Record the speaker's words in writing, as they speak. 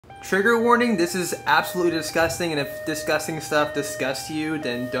Trigger warning, this is absolutely disgusting, and if disgusting stuff disgusts you,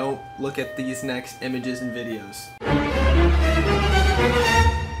 then don't look at these next images and videos.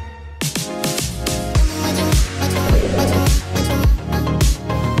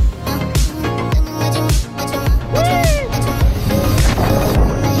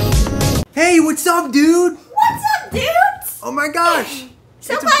 Hey, what's up, dude? What's up, dudes? Oh my gosh.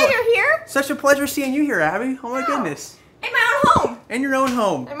 So glad you're here. Such a pleasure seeing you here, Abby. Oh my goodness. In my own home. In your own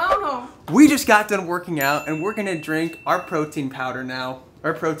home. In my own home. We just got done working out, and we're gonna drink our protein powder now.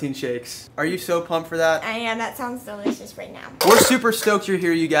 Our protein shakes. Are you so pumped for that? I am. That sounds delicious right now. We're super stoked you're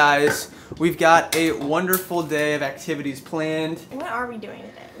here, you guys. We've got a wonderful day of activities planned. What are we doing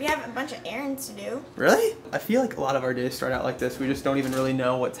today? We have a bunch of errands to do. Really? I feel like a lot of our days start out like this. We just don't even really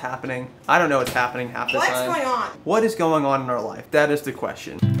know what's happening. I don't know what's happening half the time. What's going on? What is going on in our life? That is the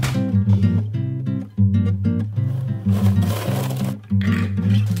question.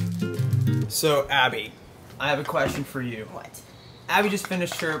 So, Abby, I have a question for you. What? Abby just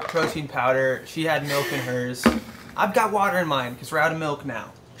finished her protein powder. She had milk in hers. I've got water in mine because we're out of milk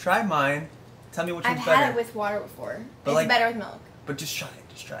now. Try mine. Tell me which one's better. I've had it with water before. But it's like, better with milk. But just try it.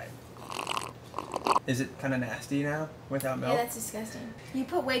 Just try it. Is it kind of nasty now without milk? Yeah, that's disgusting. You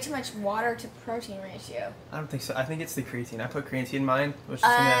put way too much water to protein ratio. I don't think so. I think it's the creatine. I put creatine in mine, which is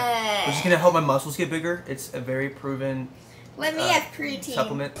gonna help my muscles get bigger. It's a very proven. Let me have creatine.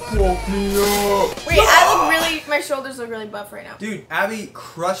 Supplement. Woke me up. Wait, I look really. My shoulders look really buff right now. Dude, Abby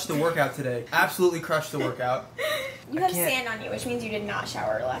crushed the workout today. Absolutely crushed the workout. You have sand on you, which means you did not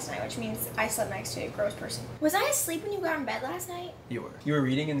shower last night, which means I slept next to a gross person. Was I asleep when you got in bed last night? You were. You were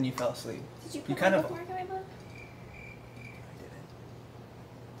reading and then you fell asleep. Did you put my bookmark in my book? I didn't.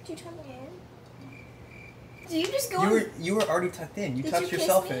 Did you tuck me in? Did you just go? You were already tucked in. You tucked you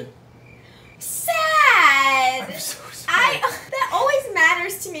yourself kiss me? in. Sad. I'm so sorry. That always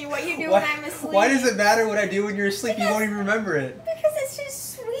matters to me what you do when I'm asleep. Why does it matter what I do when you're asleep? You won't even remember it. Because it's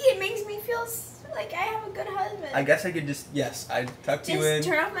just sweet. It makes me feel like I have a good husband. I guess I could just, yes, I tucked you in. Just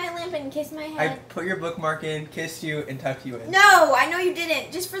turn off my lamp and kiss my I head. put your bookmark in, kissed you, and tucked you in. No, I know you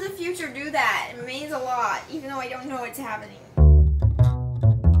didn't. Just for the future, do that. It means a lot, even though I don't know what's happening.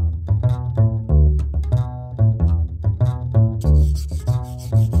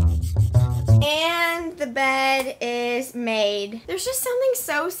 And the bed is made. There's just something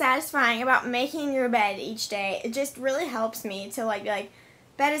so satisfying about making your bed each day. It just really helps me to be like,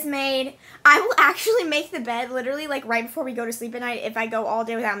 bed is made. I will actually make the bed literally like right before we go to sleep at night. If I go all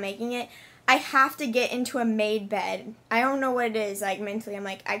day without making it, I have to get into a made bed. I don't know what it is, like mentally. I'm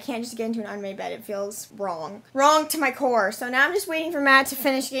like, I can't just get into an unmade bed. It feels wrong. Wrong to my core. So now I'm just waiting for Matt to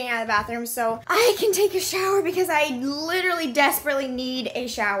finish getting out of the bathroom so I can take a shower because I literally desperately need a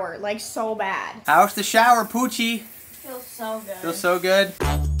shower, like so bad. How's the shower, Poochie? Feels so good. Feels so good?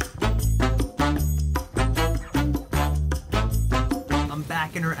 I'm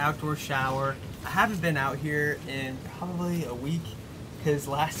back in her outdoor shower. I haven't been out here in probably a week. Because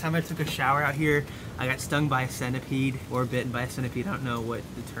last time I took a shower out here, I got stung by a centipede, or bitten by a centipede. I don't know what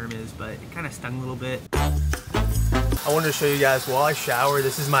the term is, but it kind of stung a little bit. I wanted to show you guys while I shower,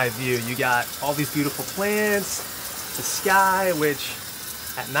 this is my view. You got all these beautiful plants, the sky, which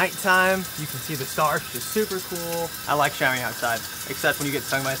at nighttime, you can see the stars, which is super cool. I like showering outside, except when you get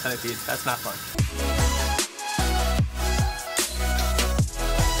stung by a centipede. That's not fun.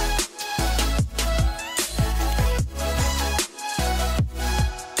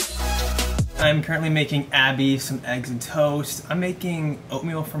 I'm currently making Abby some eggs and toast. I'm making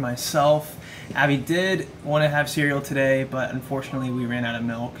oatmeal for myself. Abby did want to have cereal today, but unfortunately we ran out of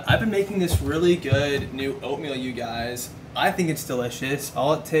milk. I've been making this really good new oatmeal, you guys. I think it's delicious.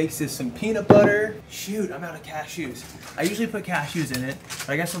 All it takes is some peanut butter. Shoot, I'm out of cashews. I usually put cashews in it, but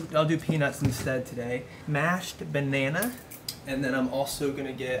I guess I'll do peanuts instead today. Mashed banana. And then I'm also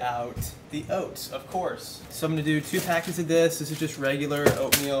gonna get out the oats, of course. So I'm gonna do 2 packets of this. This is just regular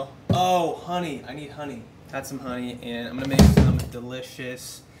oatmeal. Oh, honey, I need honey. Add some honey, and I'm gonna make some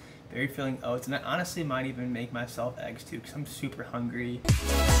delicious, very filling oats. And I honestly might even make myself eggs too, because I'm super hungry.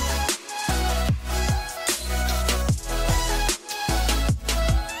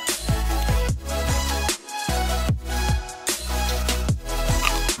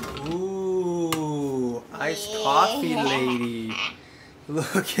 Iced coffee lady.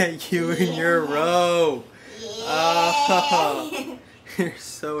 Look at you in your robe. Oh, you're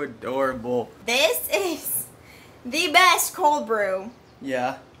so adorable. This is the best cold brew.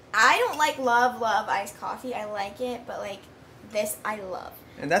 Yeah. I don't like love iced coffee. I like it, but like this I love.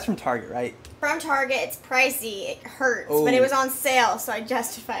 And that's from Target, right? From Target. It's pricey. It hurts, Oh. but it was on sale, so I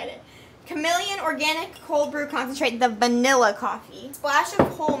justified it. Chameleon Organic Cold Brew Concentrate, the vanilla coffee. Splash of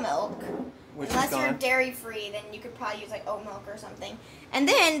whole milk. Unless you're dairy free, then you could probably use like oat milk or something. And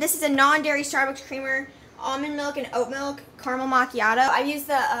then this is a non-dairy Starbucks creamer, almond milk and oat milk, caramel macchiato. I use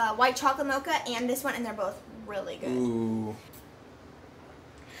the white chocolate mocha and this one, and they're both really good. Ooh.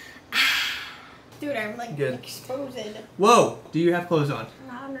 Dude, I'm like exposed. Whoa! Do you have clothes on?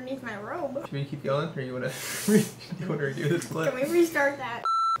 Not underneath my robe. Should we keep going, or you wanna redo this clip? Can we restart that?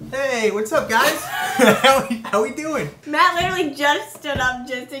 Hey, what's up, guys? how we doing? Matt literally just stood up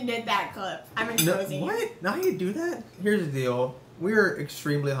just to get that clip. I'm exposing. No, what? Now you do that? Here's the deal. We are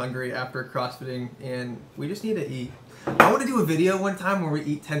extremely hungry after CrossFitting, and we just need to eat. I want to do a video one time where we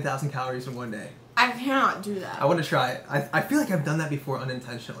eat 10,000 calories in one day. I cannot do that. I want to try it. I feel like I've done that before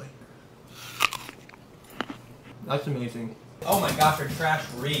unintentionally. That's amazing. Oh my gosh, our trash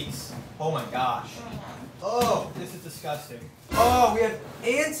reeks. Oh my gosh. Oh, this is disgusting. Oh, we have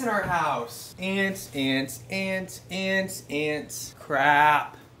ants in our house. Ants, ants, ants, ants, ants.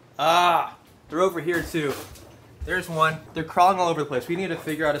 Crap. Ah, they're over here too. There's one. They're crawling all over the place. We need to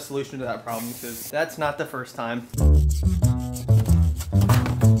figure out a solution to that problem because that's not the first time.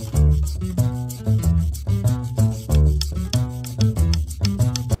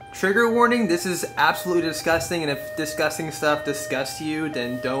 Trigger warning, this is absolutely disgusting, and if disgusting stuff disgusts you,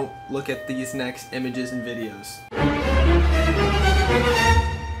 then don't look at these next images and videos.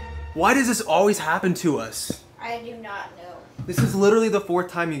 Why does this always happen to us? I do not know. This is literally the 4th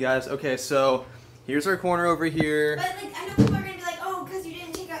time, you guys. Okay, so here's our corner over here. But like, I know people are gonna be like, oh, because you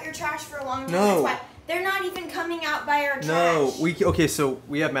didn't take out your trash for a long time. No. That's why. They're not even coming out by our trash. No, okay, so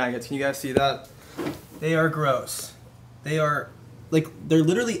we have maggots. Can you guys see that? They are gross. They are, like, they're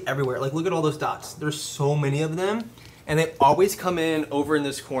literally everywhere. Like, look at all those dots. There's so many of them, and they always come in over in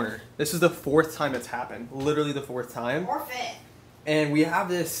this corner. This is the 4th time it's happened. Literally the 4th time. Or fit. And we have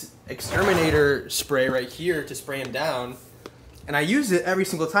this exterminator spray right here to spray them down. And I use it every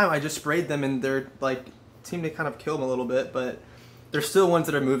single time. I just sprayed them, and they're, like, seem to kind of kill them a little bit, but there's still ones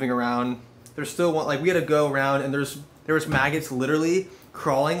that are moving around. There's still one, like, we had to go around, and there was maggots literally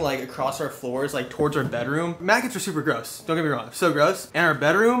crawling like across our floors, like towards our bedroom. Maggots are super gross, don't get me wrong, so gross. And our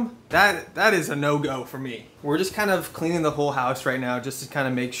bedroom, that is a no-go for me. We're just kind of cleaning the whole house right now just to kind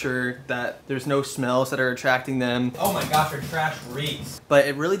of make sure that there's no smells that are attracting them. Oh my gosh, our trash reeks. But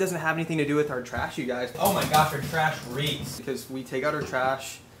it really doesn't have anything to do with our trash, you guys. Oh my gosh, our trash reeks. Because we take out our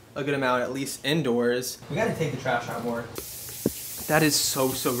trash a good amount, at least indoors. We gotta take the trash out more. That is so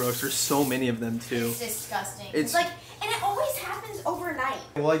gross. There's so many of them too. It's disgusting. It's like, and it always happens overnight.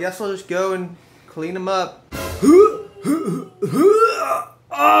 Well, I guess I'll just go and clean them up.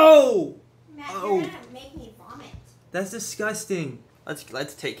 Oh! Matt, you're gonna make me vomit. That's disgusting.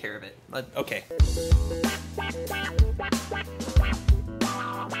 Let's take care of it. Okay.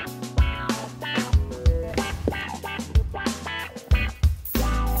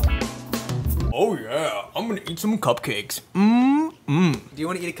 Oh yeah, I'm gonna eat some cupcakes. Do you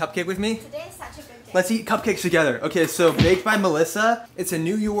want to eat a cupcake with me? Today is such a good day. Let's eat cupcakes together. Okay, so Baked by Melissa. It's a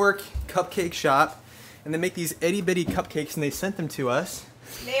New York cupcake shop, and they make these itty bitty cupcakes, and they sent them to us.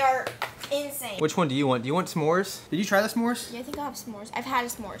 They are insane. Which one do you want? Do you want s'mores? Did you try the s'mores? Yeah, I think I'll have s'mores. I've had a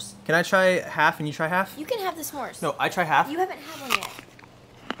s'mores. Can I try half and you try half? You can have the s'mores. No, I try half. You haven't had one yet.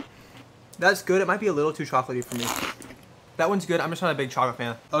 That's good. It might be a little too chocolatey for me. That one's good. I'm just not a big chocolate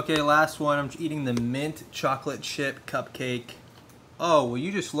fan. Okay, last one. I'm eating the mint chocolate chip cupcake. Oh, will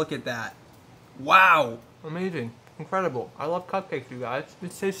you just look at that? Wow. Amazing. Incredible. I love cupcakes, you guys.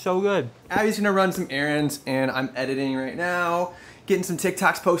 It tastes so good. Abby's gonna run some errands, and I'm editing right now, getting some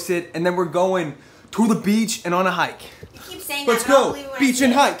TikToks posted, and then we're going to the beach and on a hike. You keep saying Let's that. Let's go. go. Beach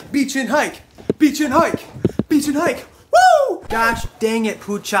and hike. Beach and hike. Beach and hike. Beach and hike. Woo! Gosh dang it,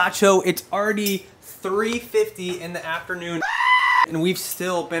 Puchacho. It's already 3:50 in the afternoon, and we've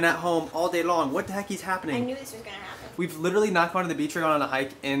still been at home all day long. What the heck is happening? I knew this was gonna happen. We've literally not gone to the beach or gone on a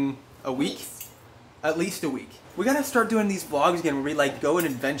hike in a week. At least a week. We gotta start doing these vlogs again where we like go and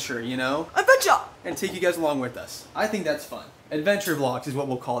adventure, you know? Adventure! And take you guys along with us. I think that's fun. Adventure vlogs is what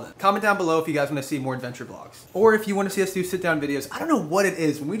we'll call them. Comment down below if you guys want to see more adventure vlogs. Or if you want to see us do sit down videos. I don't know what it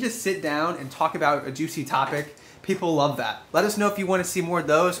is. When we just sit down and talk about a juicy topic, people love that. Let us know if you want to see more of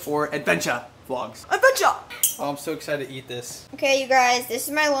those or adventure vlogs. Adventure! Oh, I'm so excited to eat this. Okay, you guys, this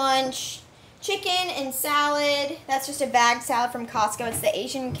is my lunch. Chicken and salad. That's just a bagged salad from Costco. It's the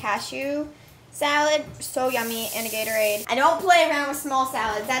Asian cashew salad. So yummy, and a Gatorade. I don't play around with small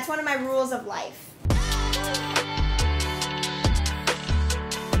salads. That's one of my rules of life.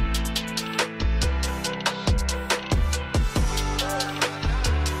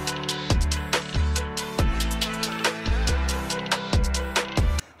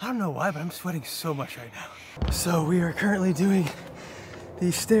 I don't know why, but I'm sweating so much right now. So we are currently doing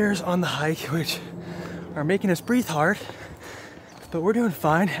these stairs on the hike, which are making us breathe hard, but we're doing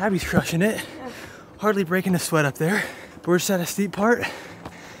fine. Abby's crushing it. Hardly breaking a sweat up there. But we're just at a steep part,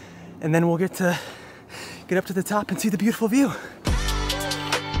 and then we'll get up to the top and see the beautiful view.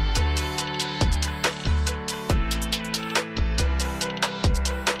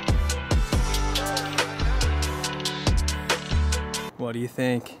 What do you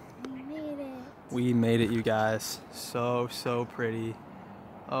think? We made it. We made it, you guys. So pretty.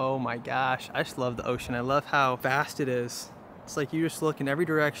 Oh my gosh, I just love the ocean. I love how vast it is. It's like you just look in every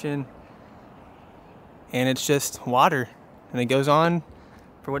direction and it's just water, and it goes on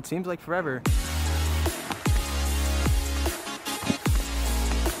for what seems like forever.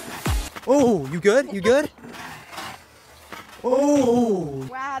 Oh, you good? You good? Oh!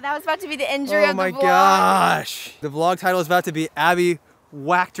 Wow, that was about to be the injury of the vlog. Oh my gosh! The vlog title is about to be Abby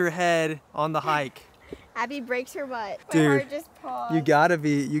whacked her head on the hike. Abby breaks her butt. Dude, my heart just paused. You gotta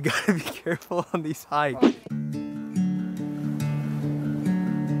be careful on these hikes.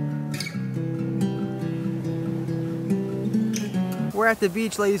 We're at the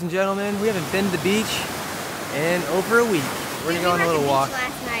beach, ladies and gentlemen. We haven't been to the beach in over a week. We're gonna go on a little walk.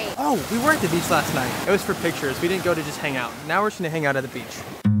 Last night. Oh, we were at the beach last night. It was for pictures. We didn't go to just hang out. Now we're just gonna hang out at the beach.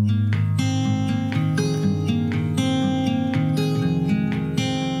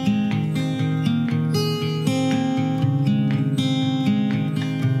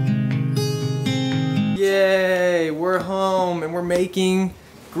 Yay, we're home and we're making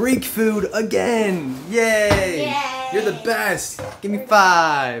Greek food again. Yay! Yay. You're the best. Give me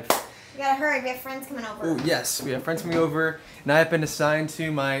 5. We gotta hurry, we have friends coming over. Oh yes, we have friends coming over, and I have been assigned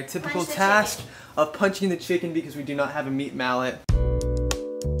to my typical task of punching the chicken because we do not have a meat mallet.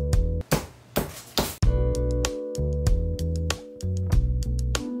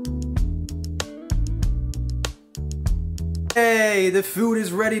 Hey, the food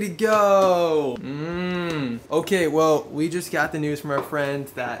is ready to go. Okay, well, we just got the news from our friend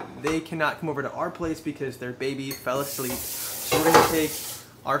that they cannot come over to our place because their baby fell asleep. So we're gonna take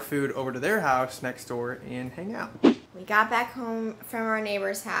our food over to their house next door and hang out. We got back home from our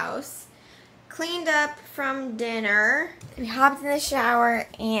neighbor's house, cleaned up from dinner, we hopped in the shower,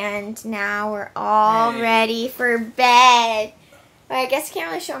 and now we're all ready for bed. But I guess I can't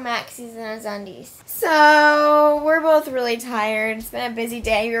really show Matt because he's in his undies. So we're both really tired. It's been a busy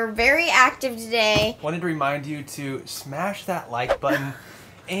day. We were very active today. Wanted to remind you to smash that like button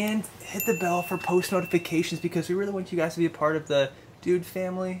and hit the bell for post notifications because we really want you guys to be a part of the Dude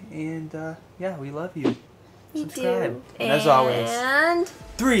family. And yeah, we love you. Subscribe. And as always,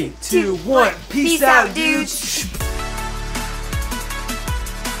 3, 2, 1, peace out, dudes.